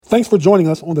Thanks for joining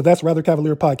us on the That's Rather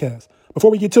Cavalier podcast. Before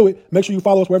we get to it, make sure you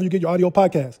follow us wherever you get your audio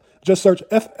podcasts. Just search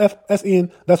FFSN,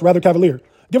 That's Rather Cavalier.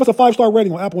 Give us a 5-star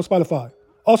rating on Apple and Spotify.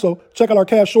 Also, check out our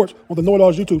Cavs Shorts on the Know It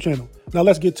All's YouTube channel. Now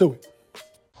let's get to it.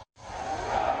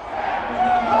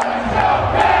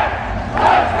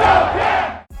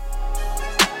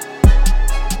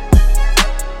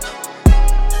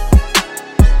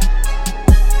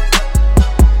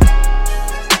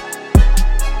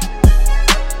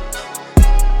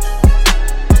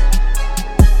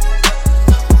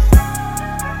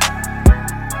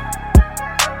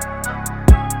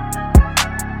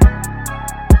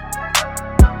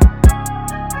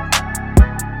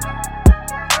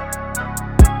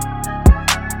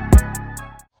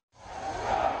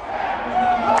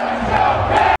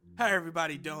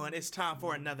 Everybody doing? It's time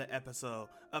for another episode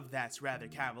of That's Rather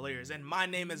Cavaliers, and my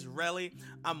name is Relly.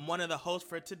 I'm one of the hosts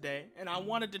for today, and I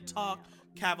wanted to talk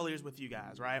Cavaliers with you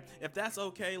guys, right? If that's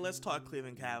okay, let's talk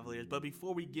Cleveland Cavaliers. But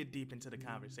before we get deep into the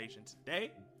conversation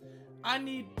today, I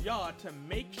need y'all to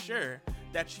make sure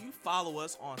that you follow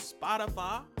us on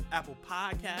Spotify, Apple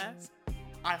Podcasts,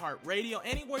 iHeartRadio,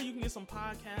 anywhere you can get some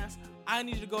podcasts. I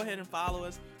need you to go ahead and follow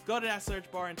us. Go to that search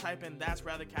bar and type in That's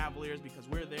Rather Cavaliers because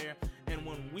we're there. And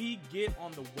when we get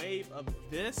on the wave of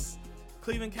this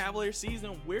Cleveland Cavaliers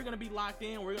season, we're going to be locked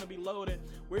in. We're going to be loaded.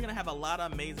 We're going to have a lot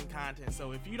of amazing content.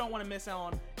 So if you don't want to miss out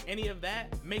on any of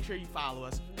that, make sure you follow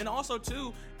us. And also,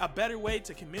 too, a better way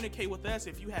to communicate with us,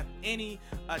 if you have any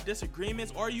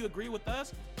disagreements or you agree with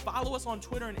us, follow us on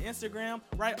Twitter and Instagram,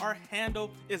 right? Our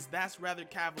handle is That's Rather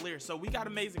Cavaliers. So we got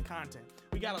amazing content.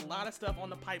 We got a lot of stuff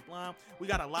on the pipeline. We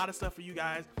got a lot of stuff for you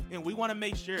guys. And we want to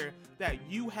make sure that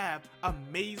you have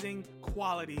amazing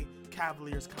quality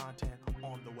Cavaliers content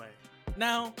on the way.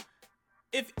 Now,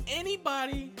 if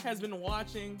anybody has been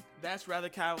watching That's Rather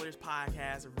Cavaliers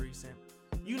podcast of recent,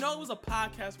 you know it was a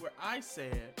podcast where I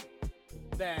said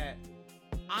that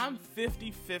I'm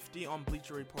 50-50 on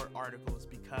Bleacher Report articles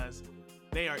because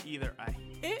they are either a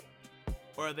hit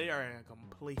or they are a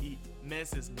complete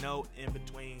miss. There's no in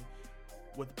between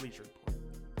with Bleacher Report.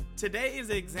 Today is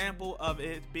an example of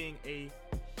it being a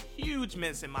huge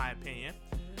miss in my opinion.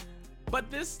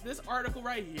 But this article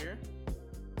right here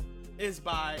is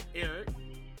by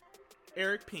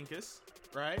Eric Pincus,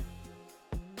 right?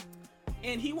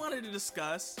 And he wanted to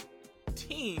discuss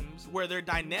teams where their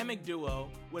dynamic duo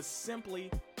was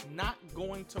simply not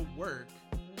going to work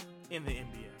in the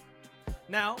NBA.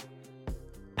 Now,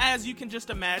 as you can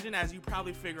just imagine, as you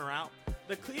probably figure out,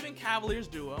 the Cleveland Cavaliers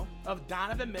duo of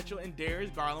Donovan Mitchell and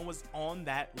Darius Garland was on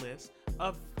that list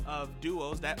of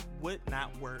duos that would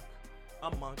not work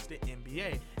amongst the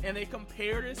NBA. And they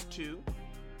compared us to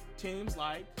teams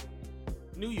like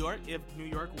New York, if New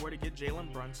York were to get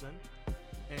Jalen Brunson,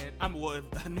 and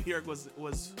New York was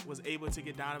able to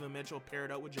get Donovan Mitchell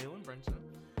paired up with Jalen Brunson,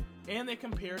 and they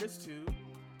compared us to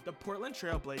the Portland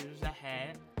Trail Blazers that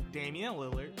had Damian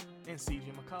Lillard and CJ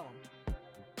McCollum.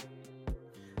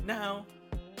 Now,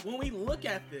 when we look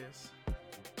at this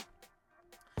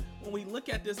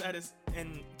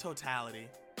in totality,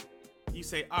 you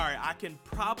say, all right, I can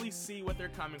probably see what they're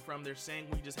coming from. They're saying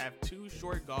we just have two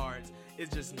short guards.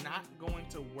 It's just not going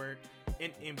to work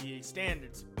in NBA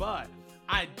standards. But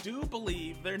I do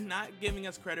believe they're not giving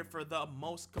us credit for the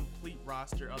most complete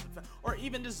roster or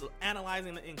even just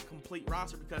analyzing the incomplete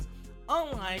roster, because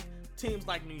unlike teams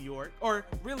like New York, or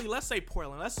really, let's say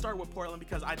Portland. Let's start with Portland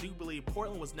because I do believe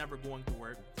Portland was never going to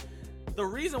work. The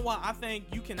reason why I think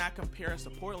you cannot compare us to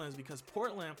Portland is because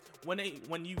Portland, when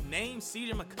you name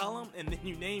CJ McCollum and then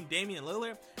you name Damian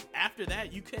Lillard, after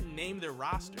that you couldn't name their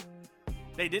roster.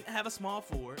 They didn't have a small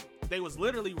forward. They was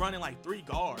literally running like three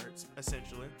guards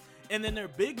essentially, and then their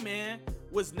big man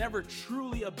was never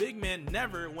truly a big man,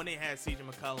 never when they had CJ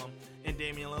McCollum and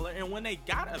Damian Lillard. And when they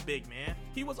got a big man,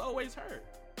 he was always hurt.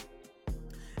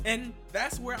 And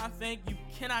that's where I think you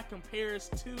cannot compare us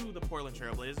to the Portland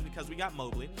Trail Blazers, because we got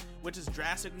Mobley, which is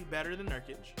drastically better than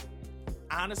Nurkic.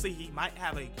 Honestly, he might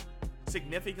have a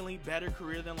significantly better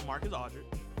career than LaMarcus Aldridge.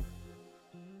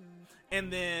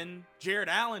 And then Jared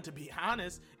Allen, to be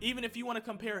honest, even if you want to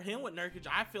compare him with Nurkic,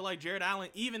 I feel like Jared Allen,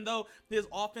 even though his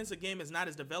offensive game is not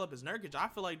as developed as Nurkic, I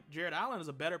feel like Jared Allen is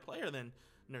a better player than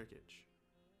Nurkic.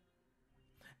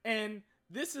 And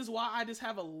this is why I just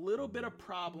have a little bit of a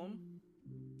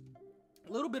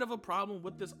problem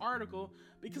with this article,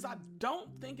 because I don't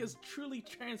think it's truly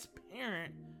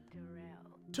transparent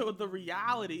to the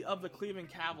reality of the Cleveland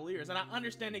Cavaliers. And I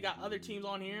understand they got other teams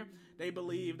on here. They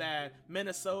believe that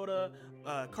Minnesota,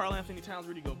 Karl Anthony Towns,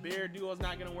 Rudy Gobert duo is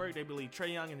not going to work. They believe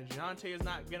Trae Young and DeJounte is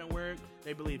not going to work.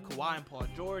 They believe Kawhi and Paul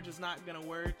George is not going to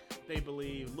work. They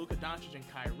believe Luka Doncic and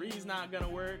Kyrie is not going to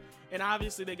work. And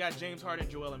obviously they got James Harden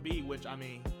and Joel Embiid, which, I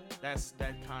mean, that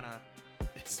kind of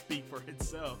speak for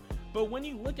itself. But when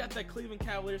you look at that Cleveland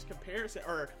Cavaliers comparison,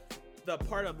 or the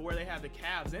part of where they have the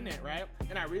Cavs in it, right?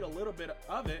 And I read a little bit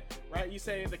of it, right? You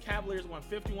say the Cavaliers won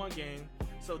 51 games,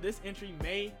 so this entry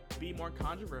may be more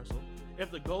controversial. If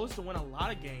the goal is to win a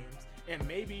lot of games and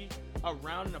maybe a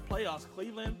round in the playoffs,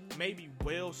 Cleveland may be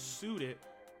well suited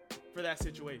for that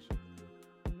situation,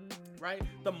 right?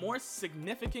 The more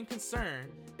significant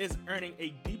concern is earning a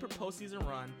deeper postseason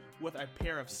run with a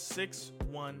pair of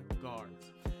 6'1" guards.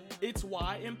 It's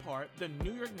why, in part, the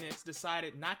New York Knicks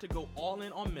decided not to go all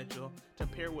in on Mitchell to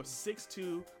pair with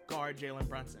 6'2" guard Jalen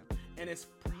Brunson. And it's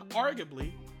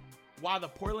arguably why the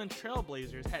Portland Trail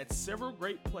Blazers had several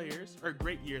great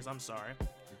years,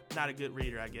 not a good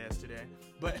reader, I guess, today,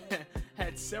 but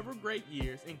had several great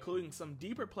years, including some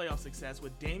deeper playoff success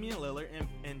with Damian Lillard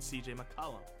and CJ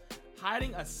McCollum.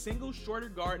 Hiding a single shorter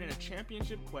guard in a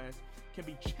championship quest can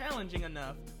be challenging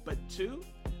enough, but two,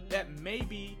 that may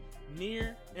be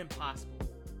near impossible.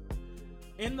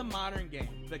 In the modern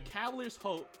game, the Cavaliers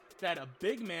hope that a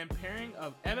big man pairing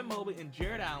of Evan Mobley and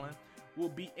Jared Allen will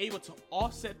be able to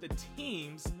offset the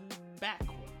team's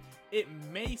backcourt. It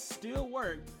may still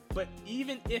work, but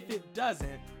even if it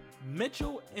doesn't,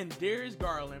 Mitchell and Darius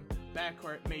Garland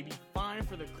backcourt may be fine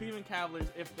for the Cleveland Cavaliers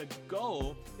if the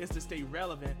goal is to stay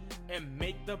relevant and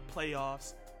make the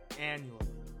playoffs annually.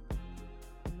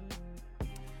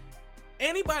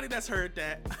 Anybody that's heard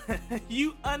that,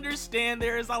 you understand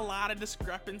there is a lot of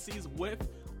discrepancies with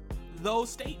those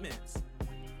statements.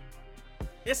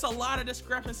 It's a lot of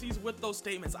discrepancies with those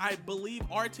statements. I believe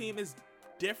our team is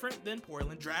different than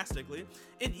Portland drastically.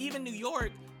 And even New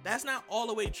York, that's not all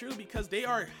the way true because they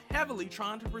are heavily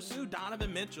trying to pursue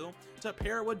Donovan Mitchell to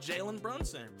pair with Jalen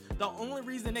Brunson. The only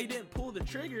reason they didn't pull the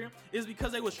trigger is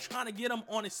because they was trying to get him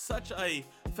on such a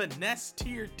finesse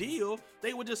tier deal.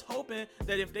 They were just hoping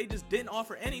that if they just didn't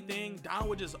offer anything, Don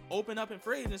would just open up in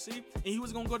free agency and he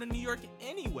was going to go to New York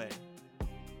anyway.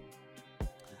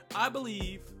 I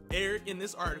believe Eric in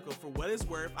this article, for what it's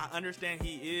worth, I understand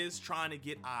he is trying to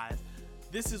get eyes.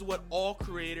 This is what all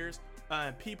creators,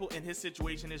 people in his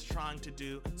situation is trying to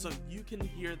do, so you can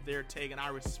hear their take, and I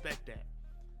respect that.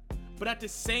 But at the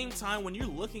same time, when you're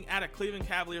looking at a Cleveland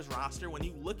Cavaliers roster, when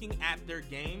you're looking at their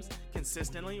games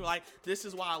consistently, like, this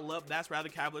is why I love That's Rather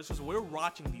Cavaliers, because we're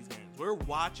watching these games. We're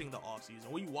watching the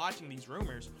offseason. We're watching these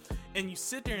rumors. And you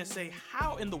sit there and say,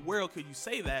 how in the world could you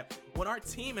say that when our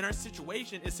team and our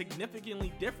situation is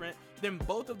significantly different than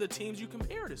both of the teams you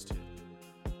compared us to?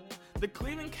 The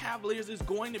Cleveland Cavaliers is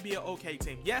going to be an okay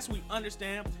team. Yes, we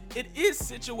understand it is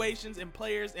situations and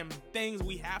players and things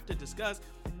we have to discuss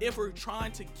if we're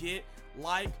trying to get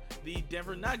like the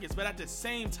Denver Nuggets, but at the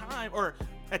same time, or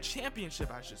a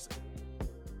championship, I should say.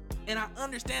 And I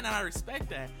understand and I respect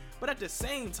that. But at the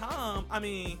same time, I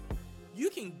mean, you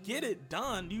can get it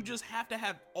done. You just have to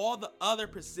have all the other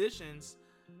positions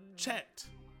checked.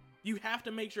 You have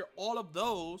to make sure all of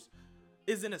those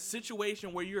is in a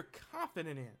situation where you're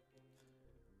confident in.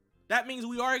 That means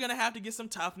we are going to have to get some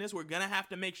toughness. We're going to have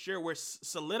to make sure we're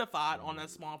solidified on that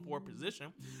small forward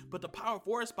position. But the power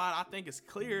forward spot, I think, is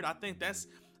cleared. I think that's,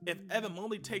 if Evan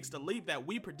Mobley takes the leap that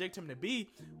we predict him to be,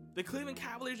 the Cleveland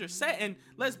Cavaliers are set. And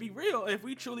let's be real, if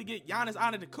we truly get Giannis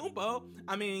Antetokounmpo,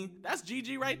 I mean, that's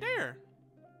GG right there.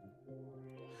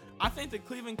 I think the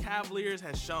Cleveland Cavaliers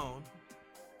has shown,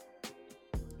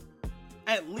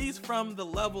 at least from the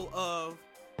level of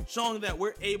showing that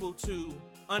we're able to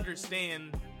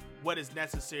understand what is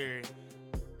necessary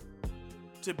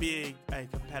to be a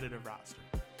competitive roster.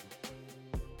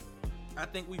 I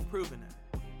think we've proven it.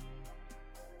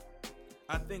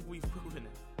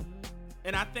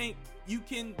 And I think you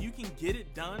can get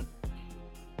it done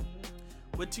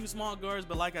with two small guards,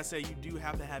 but like I said, you do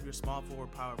have to have your small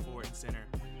forward, power forward, and center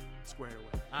squared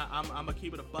away. I'm gonna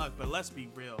keep it a buck, but let's be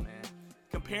real, man.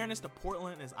 Comparing this to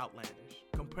Portland is outlandish.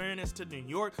 Comparing this to New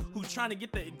York, who's trying to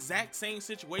get the exact same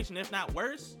situation, if not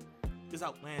worse, is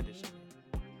outlandish.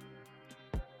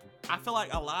 I feel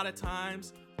like a lot of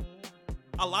times,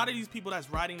 a lot of these people that's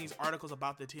writing these articles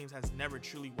about the teams has never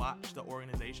truly watched the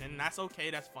organization. And that's okay,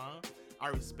 that's fine. I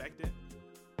respect it.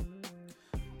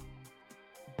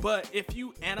 But if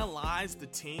you analyze the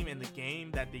team and the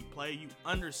game that they play, you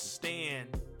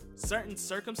understand certain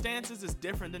circumstances is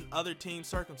different than other team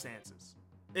circumstances.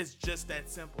 It's just that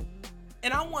simple.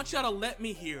 And I want y'all to let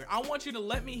me hear it. I want you to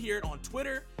let me hear it on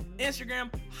Twitter,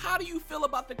 Instagram. How do you feel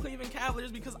about the Cleveland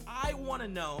Cavaliers? Because I want to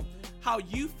know how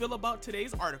you feel about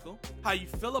today's article, how you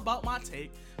feel about my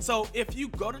take. So if you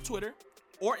go to Twitter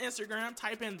or Instagram,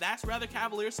 type in That's Rather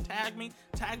Cavaliers, tag me,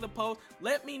 tag the post.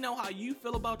 Let me know how you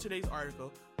feel about today's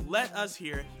article. Let us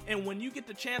hear it. And when you get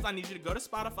the chance, I need you to go to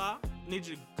Spotify. I need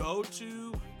you to go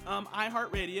to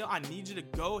iHeartRadio. I need you to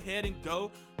go ahead and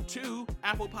go to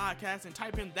Apple Podcasts and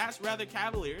type in That's Rather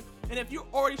Cavaliers. And if you're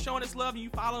already showing us love and you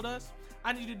followed us,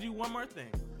 I need you to do one more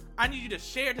thing. I need you to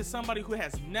share it to somebody who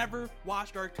has never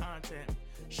watched our content.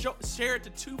 Share it to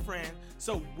 2 friends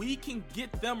so we can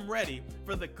get them ready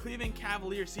for the Cleveland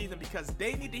Cavaliers season, because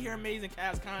they need to hear amazing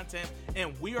Cavs content,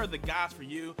 and we are the guys for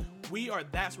you. We are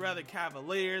That's Rather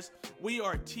Cavaliers. We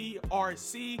are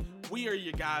TRC. We are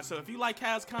your guys. So if you like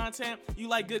Cavs content, you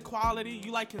like good quality,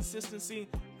 you like consistency,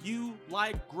 you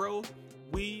like growth,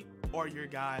 we are your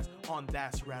guys on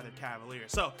That's Rather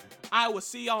Cavaliers. So I will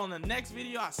see y'all in the next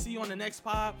video. I'll see you on the next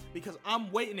pod, because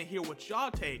I'm waiting to hear what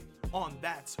y'all take on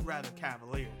That's Rather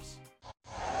Cavaliers.